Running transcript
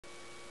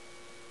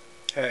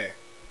Hey,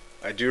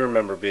 I do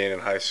remember being in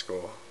high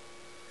school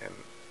and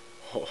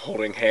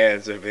holding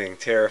hands and being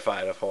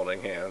terrified of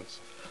holding hands.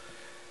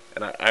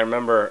 And I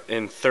remember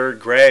in third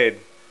grade,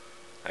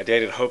 I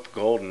dated Hope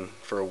Golden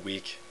for a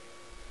week.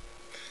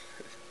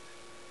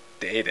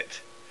 Dated.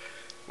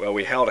 Well,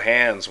 we held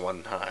hands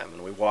one time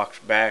and we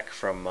walked back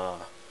from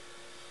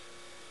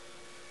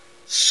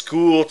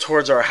school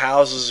towards our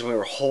houses and we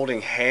were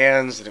holding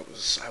hands and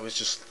I was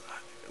just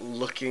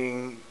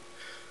looking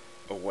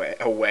away,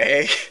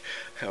 away.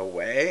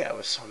 I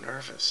was so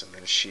nervous. And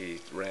then she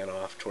ran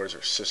off towards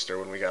her sister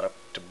when we got up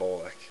to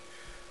Bolek,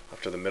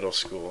 up to the middle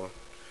school.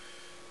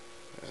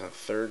 It was in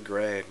third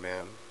grade,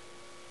 man.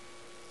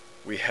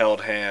 We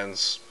held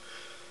hands.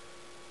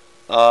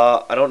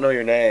 I don't know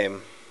your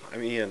name.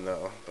 I'm Ian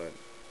though, but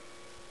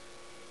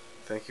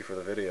thank you for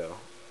the video.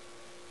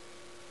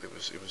 It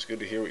was good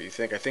to hear what you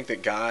think. I think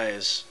that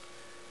guys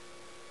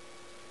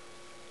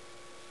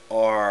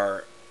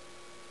are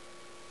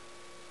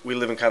we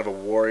live in kind of a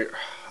warrior.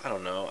 I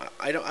don't know.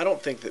 I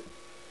don't think that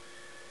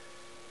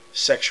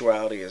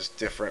sexuality is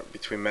different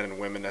between men and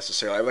women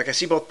necessarily. Like I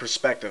see both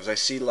perspectives. I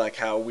see like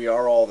how we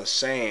are all the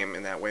same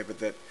in that way, but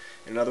that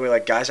in another way,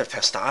 like guys have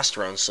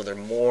testosterone, so they're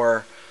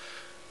more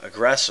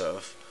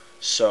aggressive.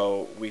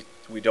 So we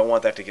don't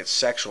want that to get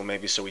sexual,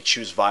 maybe. So we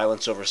choose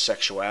violence over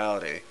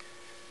sexuality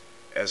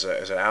as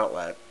an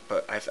outlet.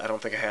 But I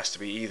don't think it has to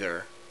be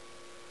either.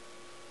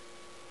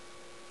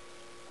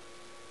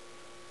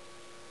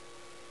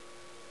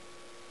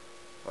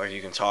 Like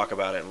you can talk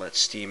about it and let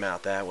steam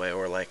out that way,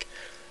 or like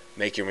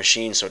make your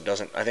machine so it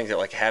doesn't. I think that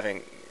like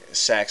having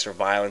sex or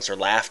violence or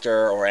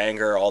laughter or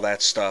anger, all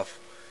that stuff,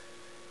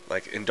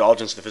 like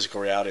indulgence in the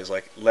physical reality is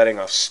like letting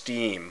off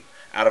steam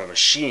out of a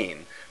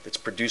machine that's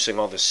producing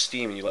all this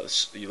steam, and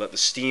you let the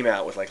steam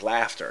out with like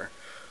laughter,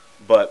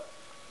 but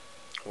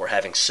or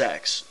having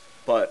sex,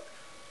 but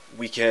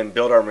we can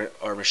build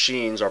our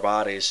machines, our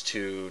bodies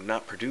to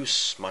not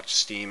produce much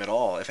steam at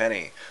all, if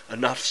any,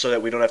 enough so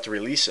that we don't have to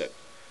release it.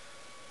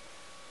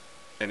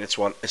 And it's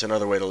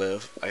another way to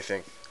live. I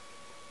think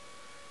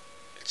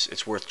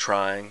it's worth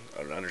trying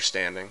and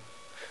understanding,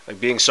 like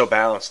being so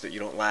balanced that you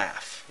don't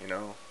laugh.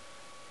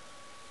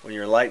 When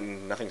you're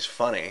enlightened, nothing's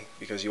funny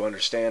because you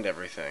understand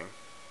everything.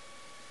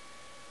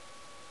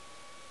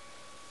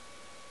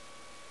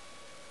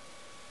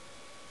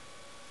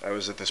 I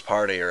was at this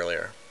party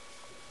earlier,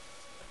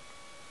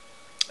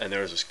 and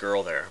there was this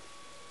girl there,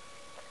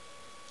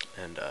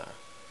 and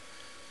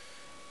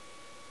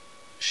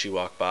she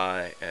walked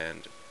by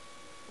and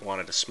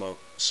wanted to smoke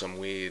some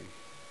weed.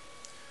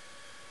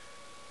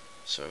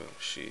 So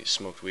she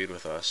smoked weed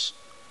with us,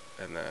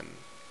 and then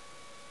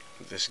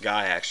this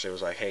guy actually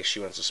was like, "Hey, she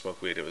wants to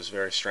smoke weed." It was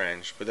very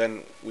strange, but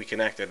then we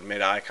connected,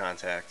 made eye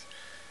contact,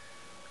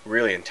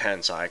 really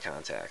intense eye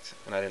contact,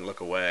 and I didn't look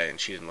away, and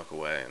she didn't look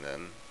away, and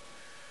then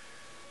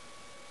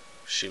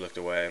she looked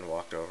away and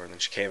walked over, and then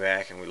she came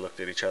back, and we looked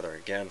at each other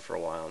again for a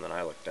while, and then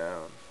I looked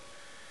down.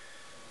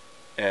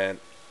 And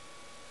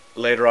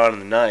later on in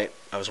the night,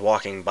 I was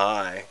walking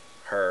by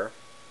her,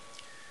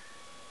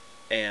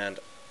 and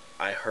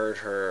I heard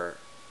her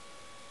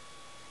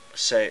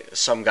say,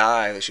 some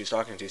guy that she was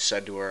talking to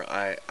said to her,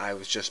 I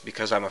was just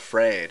because I'm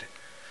afraid.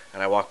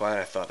 And I walked by and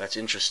I thought, that's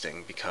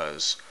interesting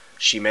because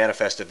she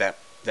manifested that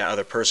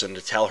other person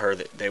to tell her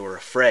that they were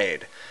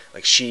afraid.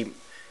 Like she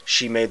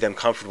made them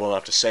comfortable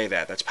enough to say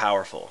that. That's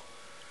powerful.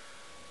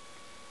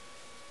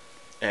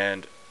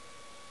 And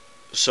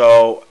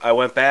so I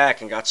went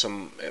back and got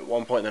some. At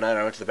one point in the night,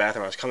 I went to the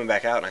bathroom. I was coming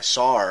back out, and I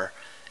saw her,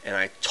 and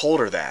I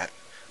told her that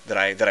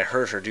I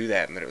heard her do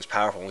that, and that it was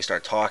powerful. And we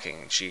started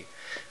talking, and she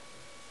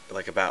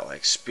like about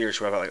like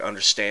spiritual, about like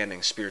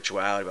understanding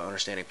spirituality, about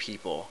understanding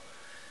people,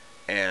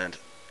 and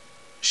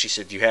she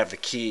said, "Do you have the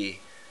key?"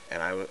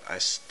 And I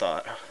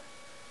thought,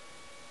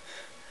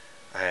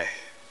 I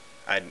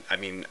I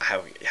mean,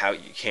 how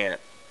you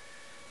can't.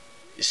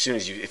 As soon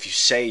as if you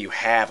say you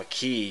have a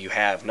key, you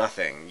have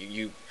nothing.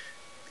 You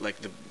like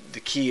the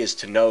key is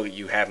to know that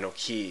you have no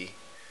key,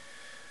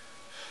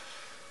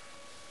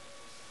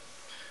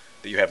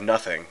 that you have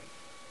nothing.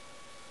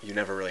 You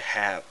never really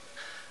have.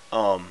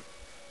 Um,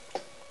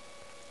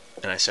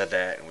 and I said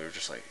that, and we were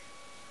just like,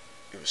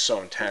 it was so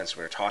intense.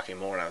 We were talking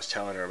more, and I was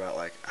telling her about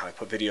like how I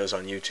put videos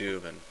on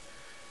YouTube and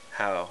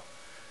how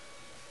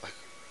like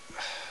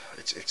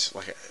it's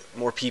like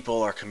more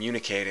people are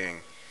communicating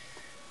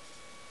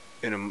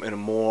in a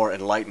more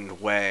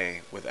enlightened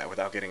way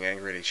without getting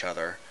angry at each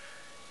other.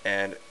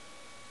 And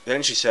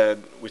then she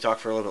said, we talked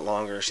for a little bit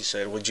longer. She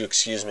said, "Would you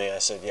excuse me?" I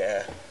said,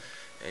 "Yeah."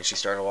 And she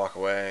started to walk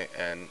away,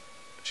 and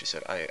she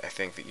said, I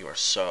think that you are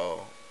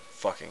so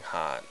fucking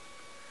hot,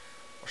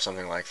 or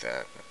something like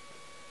that.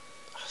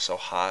 So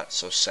hot,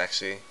 so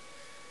sexy,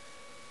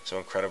 so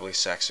incredibly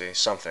sexy,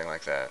 something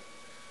like that.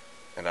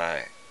 And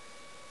I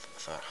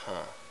thought,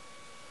 huh.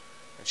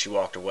 And she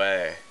walked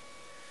away.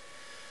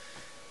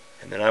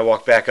 And then I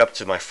walked back up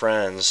to my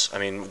friends. I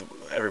mean,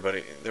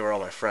 everybody, they were all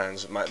my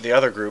friends. The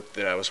other group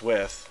that I was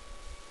with,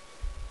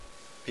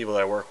 people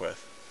that I work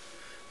with,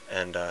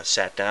 and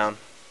sat down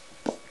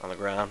on the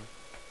ground.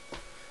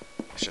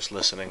 It's just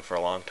listening for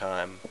a long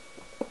time.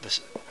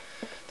 This,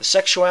 the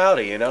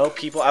sexuality, you know,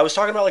 people. I was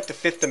talking about like the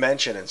fifth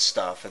dimension and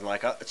stuff, and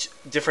like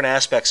different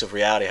aspects of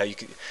reality. How you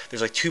could,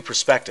 there's like two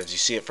perspectives. You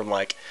see it from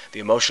like the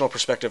emotional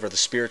perspective or the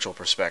spiritual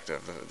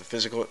perspective, the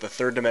physical, the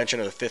third dimension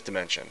or the fifth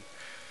dimension.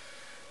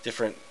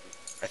 Different.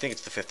 I think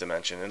it's the fifth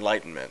dimension,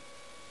 enlightenment.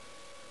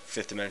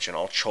 Fifth dimension,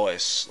 all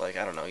choice. Like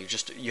I don't know.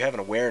 You have an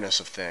awareness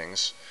of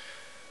things.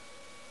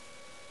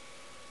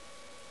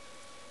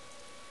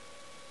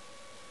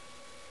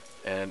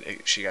 And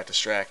she got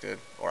distracted,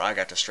 or I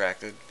got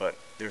distracted, but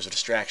there was a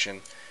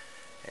distraction,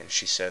 and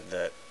she said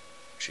that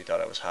she thought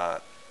I was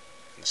hot,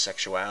 and the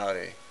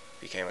sexuality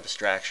became a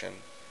distraction.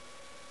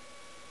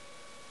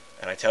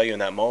 And I tell you, in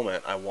that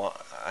moment, I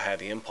had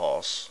the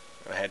impulse.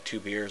 I had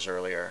 2 beers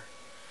earlier.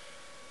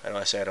 I know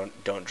I say I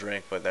don't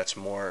drink, but that's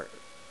more.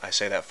 I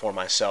say that for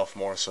myself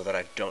more so that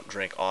I don't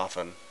drink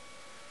often.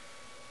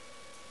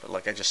 But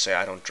like I just say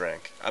I don't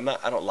drink. I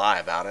don't lie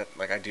about it.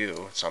 Like I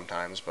do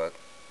sometimes, but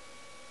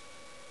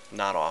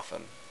not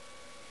often.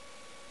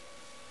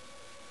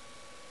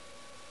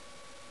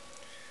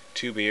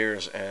 2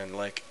 beers, and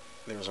like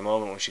there was a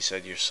moment when she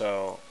said you're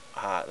so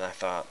hot, and I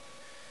thought,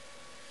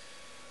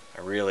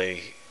 I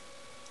really,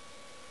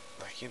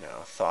 like, you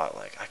know, thought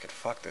like I could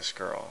fuck this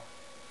girl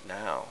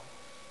now.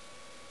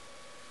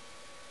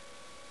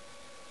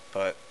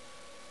 But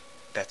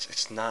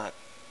it's not,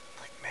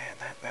 like, man,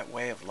 that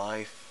way of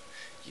life,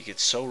 you get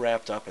so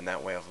wrapped up in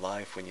that way of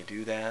life when you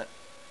do that.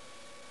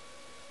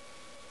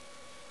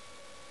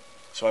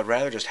 So I'd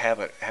rather just have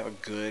a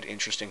good,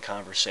 interesting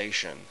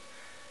conversation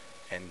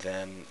and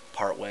then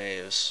part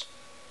ways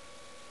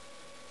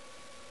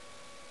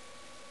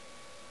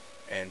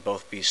and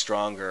both be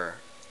stronger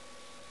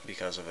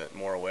because of it,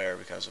 more aware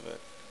because of it.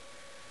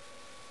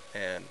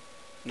 And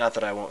not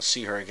that I won't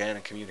see her again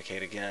and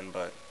communicate again,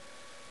 but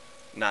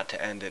not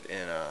to end it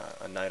in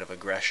a night of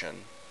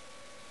aggression.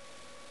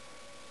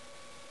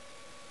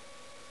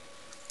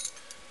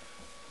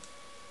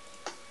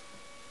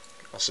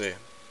 I'll see.